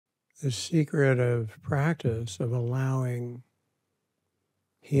the secret of practice of allowing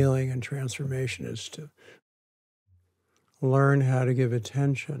healing and transformation is to learn how to give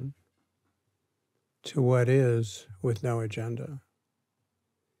attention to what is with no agenda.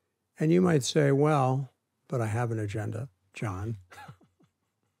 And you might say, well, but I have an agenda, John.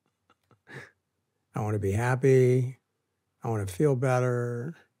 I want to be happy. I want to feel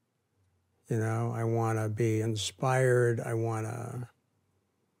better. You know, I want to be inspired. I want to,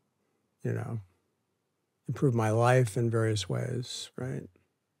 you know, improve my life in various ways, right?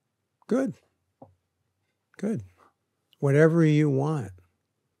 Good. Good. Whatever you want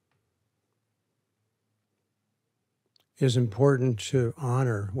is important to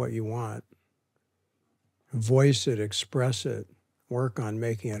honor what you want. Voice it, express it, work on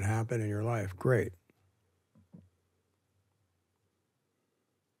making it happen in your life. Great.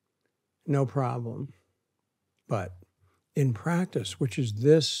 No problem. But in practice, which is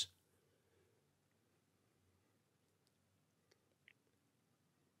this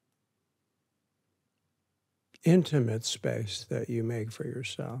intimate space that you make for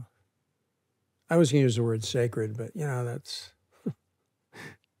yourself. I was going to use the word sacred, but you know,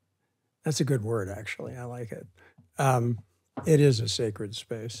 that's a good word, actually. I like it. It is a sacred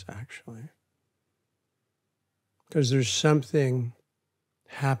space, actually. Because there's something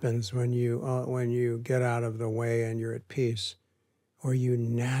happens when you get out of the way and you're at peace, or you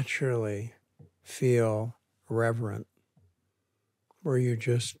naturally feel reverent, where you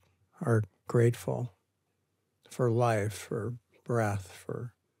just are grateful for life, for breath,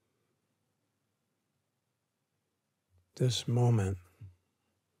 for this moment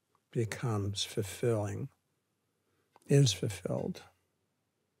becomes fulfilling, is fulfilled.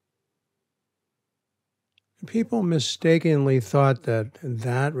 People mistakenly thought that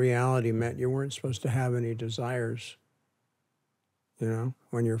that reality meant you weren't supposed to have any desires, you know,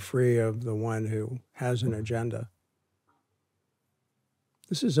 when you're free of the one who has an agenda.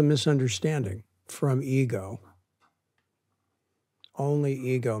 This is a misunderstanding from ego. Only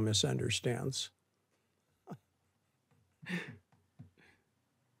ego misunderstands.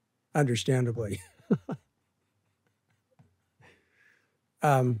 Understandably.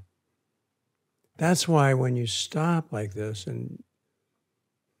 That's why when you stop like this, and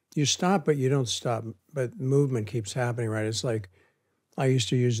you stop, but you don't stop, but movement keeps happening, right? It's like, I used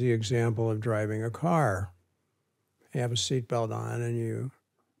to use the example of driving a car. You have a seatbelt on and you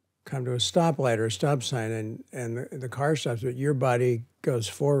come to a stoplight or a stop sign and the car stops, but your body goes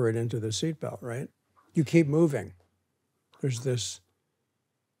forward into the seatbelt, right? You keep moving. There's this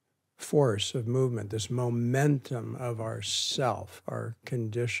force of movement, this momentum of our self, our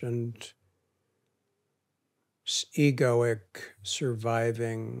conditioned, egoic,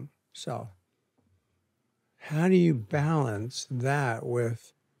 surviving self. How do you balance that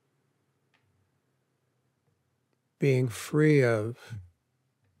with being free of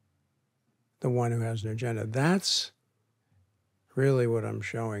the one who has an agenda? That's really what I'm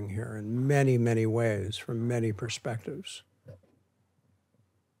showing here in many, many ways, from many perspectives.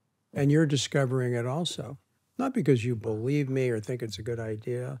 And you're discovering it also, not because you believe me or think it's a good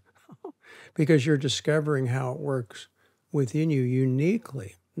idea, because you're discovering how it works within you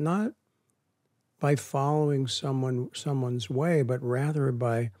uniquely, not by following someone's way, but rather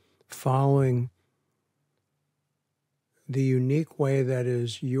by following the unique way that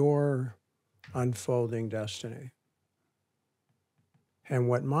is your unfolding destiny. And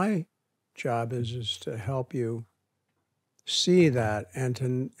what my job is to help you see that and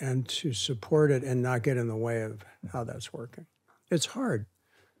to support it and not get in the way of how that's working. It's hard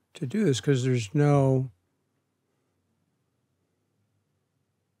to do this because there's no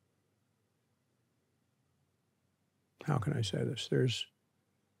how can I say this?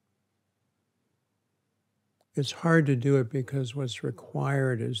 It's hard to do it because what's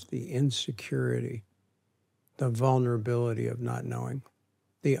required is the insecurity, the vulnerability of not knowing,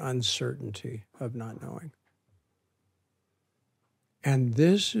 the uncertainty of not knowing. And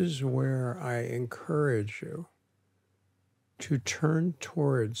this is where I encourage you to turn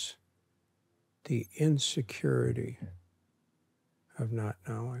towards the insecurity of not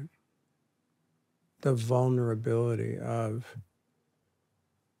knowing, the vulnerability of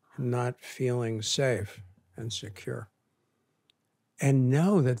not feeling safe and secure. And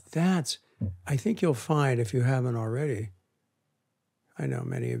know that I think you'll find, if you haven't already, I know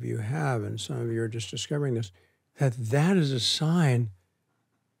many of you have, and some of you are just discovering this, that is a sign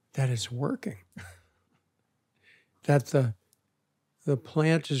that it's working. That the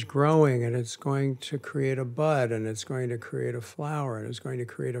plant is growing and it's going to create a bud and it's going to create a flower and it's going to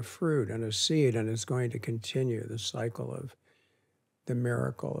create a fruit and a seed and it's going to continue the cycle of the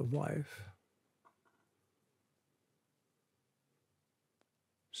miracle of life.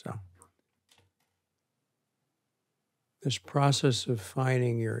 So, this process of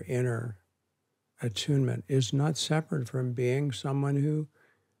finding your inner attunement is not separate from being someone who,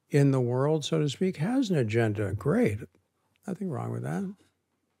 in the world, so to speak, has an agenda. Great. Nothing wrong with that.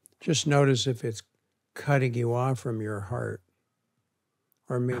 Just notice if it's cutting you off from your heart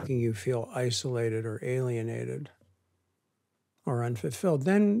or making you feel isolated or alienated or unfulfilled.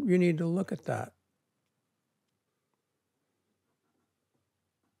 Then you need to look at that.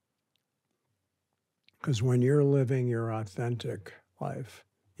 Because when you're living your authentic life,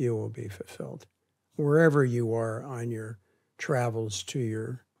 you will be fulfilled. Wherever you are on your travels to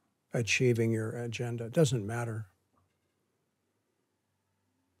your achieving your agenda, it doesn't matter.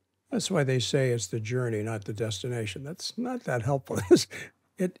 That's why they say it's the journey, not the destination. That's not that helpful.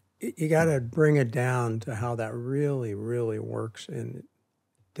 You got to bring it down to how that really, really works in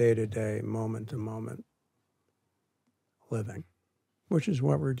day-to-day, moment-to-moment living, which is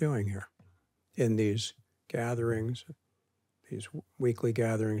what we're doing here in these gatherings, these weekly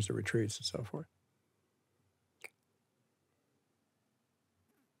gatherings, the retreats, and so forth.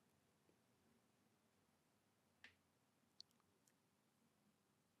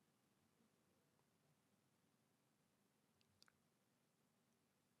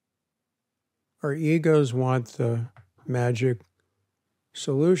 Our egos want the magic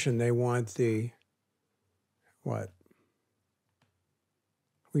solution. They want what?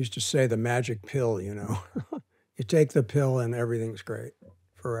 We used to say the magic pill, you know. You take the pill and everything's great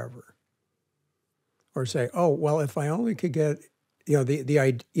forever. Or say, oh, well, if I only could get,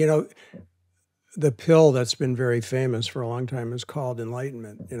 the pill that's been very famous for a long time is called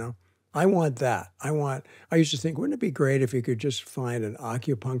enlightenment, you know. I want that. I used to think, wouldn't it be great if you could just find an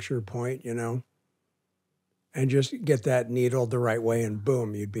acupuncture point, you know, and just get that needle the right way and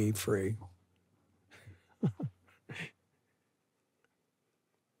boom, you'd be free.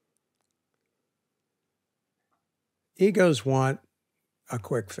 Egos want a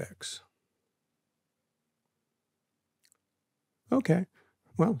quick fix. Okay,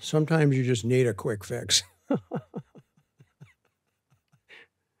 well, sometimes you just need a quick fix.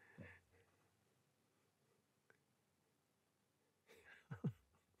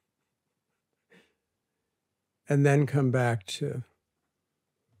 And then come back to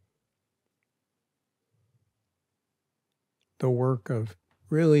the work of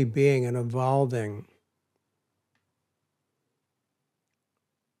really being an evolving,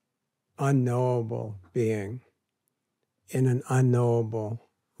 unknowable being in an unknowable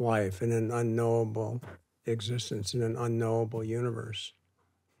life, in an unknowable existence, in an unknowable universe.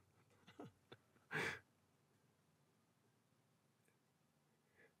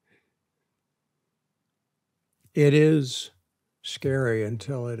 It is scary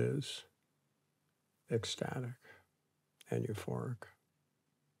until it is ecstatic and euphoric.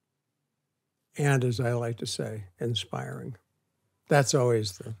 And as I like to say, inspiring. That's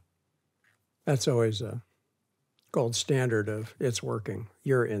always a gold standard of it's working.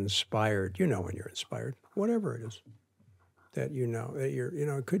 You're inspired. You know when you're inspired, whatever it is that you know, that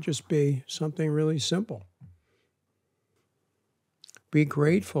it could just be something really simple. Be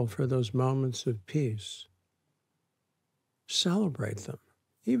grateful for those moments of peace. Celebrate them,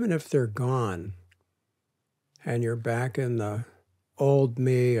 even if they're gone and you're back in the old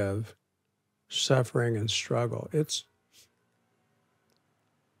me of suffering and struggle.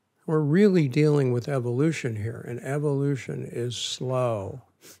 We're really dealing with evolution here, and evolution is slow.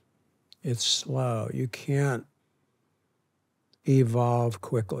 It's slow. You can't evolve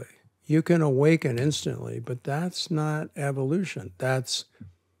quickly. You can awaken instantly, but that's not evolution. That's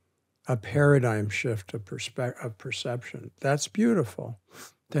a paradigm shift of perception. That's beautiful,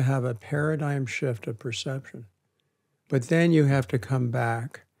 to have a paradigm shift of perception. But then you have to come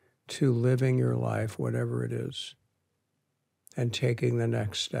back to living your life, whatever it is, and taking the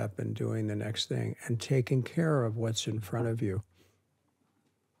next step and doing the next thing and taking care of what's in front of you.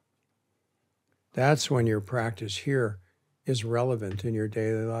 That's when your practice here is relevant in your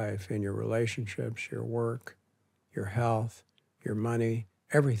daily life, in your relationships, your work, your health, your money,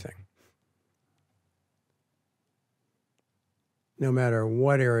 everything. No matter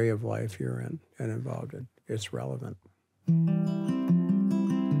what area of life you're in and involved in, it's relevant.